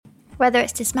Whether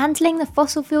it's dismantling the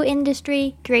fossil fuel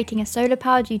industry, creating a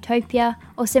solar-powered utopia,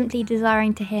 or simply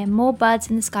desiring to hear more birds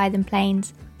in the sky than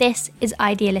planes, this is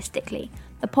Idealistically,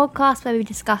 the podcast where we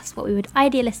discuss what we would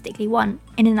idealistically want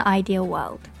in an ideal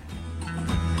world.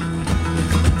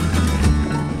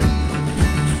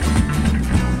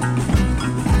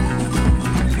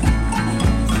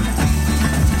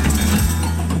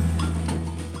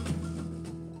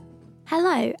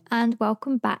 Hello and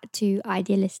welcome back to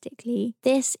Idealistically.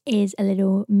 This is a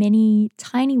little mini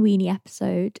tiny weeny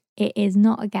episode. It is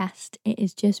not a guest, it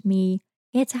is just me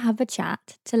here to have a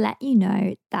chat to let you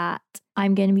know that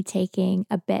I'm going to be taking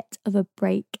a bit of a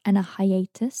break and a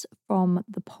hiatus from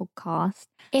the podcast.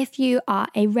 If you are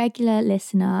a regular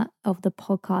listener of the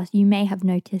podcast, you may have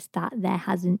noticed that there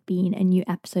hasn't been a new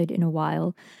episode in a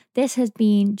while. This has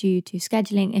been due to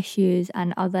scheduling issues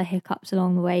and other hiccups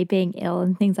along the way, being ill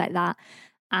and things like that.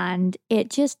 And it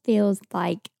just feels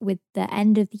like with the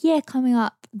end of the year coming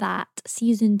up that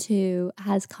season 2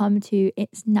 has come to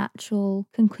its natural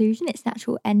conclusion, its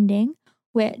natural ending,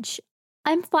 which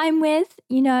I'm fine with.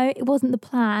 You know, it wasn't the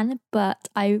plan, but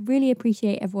I really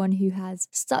appreciate everyone who has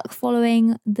stuck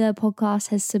following the podcast,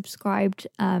 has subscribed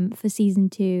for season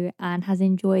 2 and has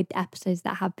enjoyed the episodes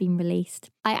that have been released.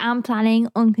 I am planning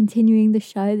on continuing the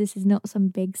show. This is not some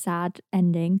big sad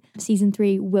ending. Season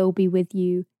 3 will be with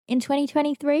you in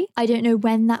 2023. I don't know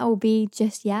when that will be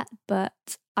just yet, but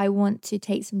I want to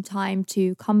take some time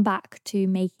to come back to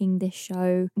making this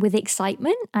show with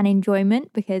excitement and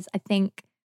enjoyment, because I think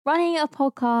running a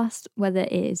podcast, whether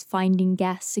it is finding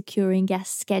guests, securing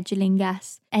guests, scheduling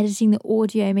guests, editing the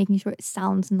audio, making sure it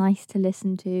sounds nice to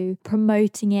listen to,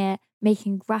 promoting it,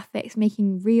 making graphics,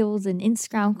 making reels and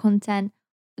Instagram content,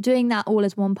 doing that all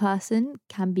as one person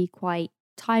can be quite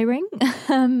tiring.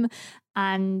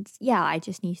 And yeah, I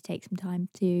just need to take some time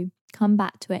to come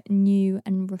back to it new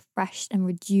and refreshed and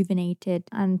rejuvenated,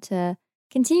 and to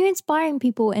continue inspiring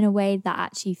people in a way that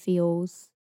actually feels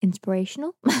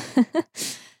inspirational.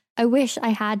 I wish I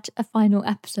had a final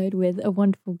episode with a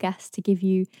wonderful guest to give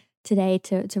you today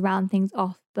to round things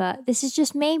off, but this is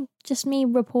just me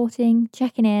reporting,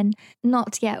 checking in,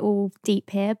 not to get all deep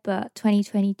here, but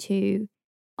 2022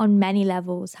 on many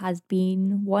levels has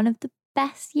been one of the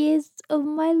best years of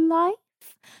my life.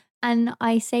 And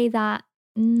I say that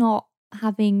not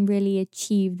having really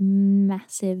achieved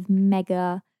massive,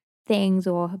 mega things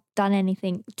or have done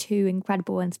anything too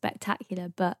incredible and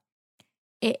spectacular, but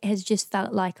it has just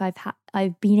felt like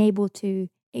I've been able to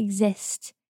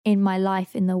exist in my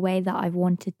life in the way that I've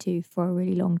wanted to for a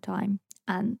really long time.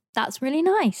 And that's really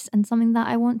nice and something that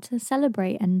I want to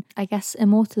celebrate and I guess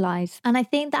immortalize. And I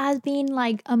think that has been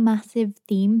like a massive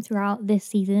theme throughout this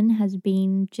season, has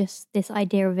been just this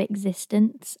idea of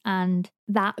existence, and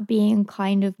that being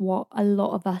kind of what a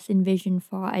lot of us envision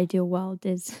for our ideal world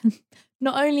is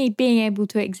not only being able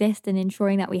to exist and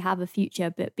ensuring that we have a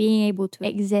future, but being able to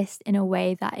exist in a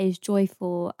way that is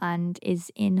joyful and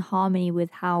is in harmony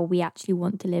with how we actually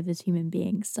want to live as human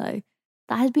beings. So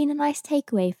that has been a nice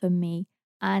takeaway for me.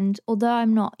 And although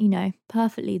I'm not,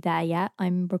 perfectly there yet,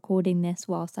 I'm recording this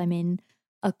whilst I'm in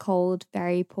a cold,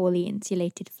 very poorly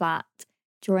insulated flat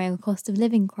during a cost of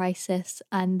living crisis.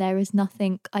 And there is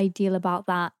nothing ideal about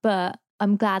that. But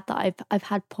I'm glad that I've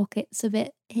had pockets of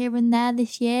it here and there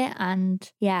this year.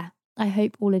 And yeah, I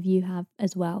hope all of you have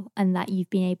as well. And that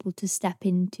you've been able to step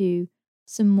into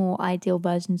some more ideal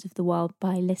versions of the world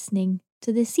by listening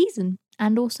to this season.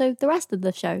 And also the rest of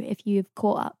the show, if you've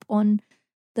caught up on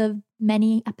the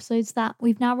many episodes that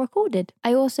we've now recorded.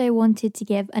 I also wanted to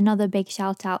give another big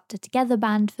shout out to Together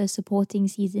Band for supporting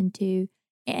season 2.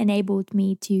 It enabled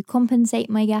me to compensate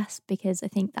my guests, because I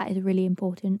think that is really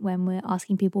important when we're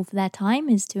asking people for their time,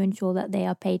 is to ensure that they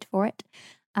are paid for it.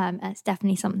 It's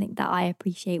definitely something that I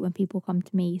appreciate when people come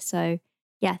to me. So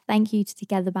yeah, thank you to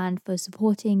Together Band for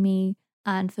supporting me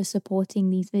and for supporting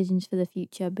these visions for the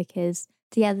future, because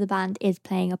Together Band is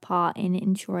playing a part in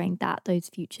ensuring that those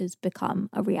futures become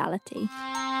a reality.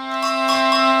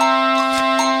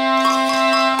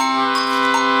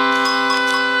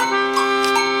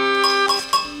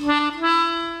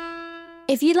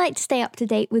 If you'd like to stay up to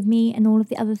date with me and all of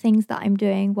the other things that I'm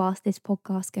doing whilst this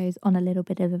podcast goes on a little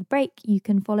bit of a break, you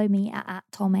can follow me at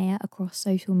Tolmaya across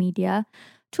social media.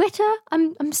 Twitter,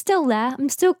 I'm still there. I'm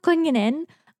still clinging in.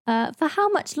 For how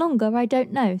much longer, I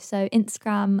don't know. So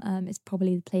Instagram is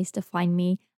probably the place to find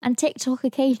me. And TikTok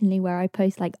occasionally, where I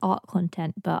post like art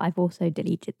content, but I've also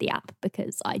deleted the app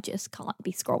because I just can't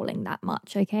be scrolling that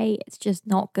much, okay? It's just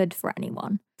not good for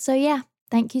anyone. So yeah,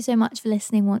 thank you so much for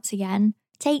listening once again.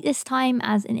 Take this time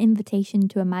as an invitation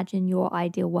to imagine your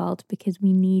ideal world, because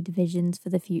we need visions for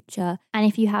the future. And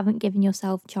if you haven't given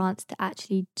yourself a chance to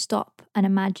actually stop and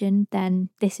imagine, then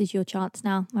this is your chance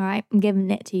now. All right, I'm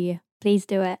giving it to you. Please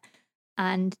do it.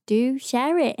 And do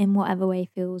share it in whatever way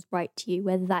feels right to you,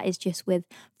 whether that is just with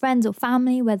friends or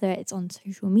family, whether it's on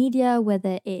social media,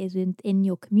 whether it is in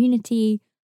your community.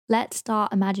 Let's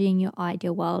start imagining your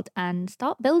ideal world and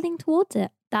start building towards it.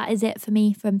 That is it for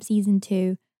me from season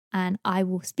 2. And I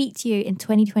will speak to you in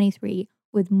 2023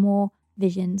 with more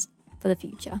visions for the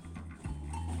future.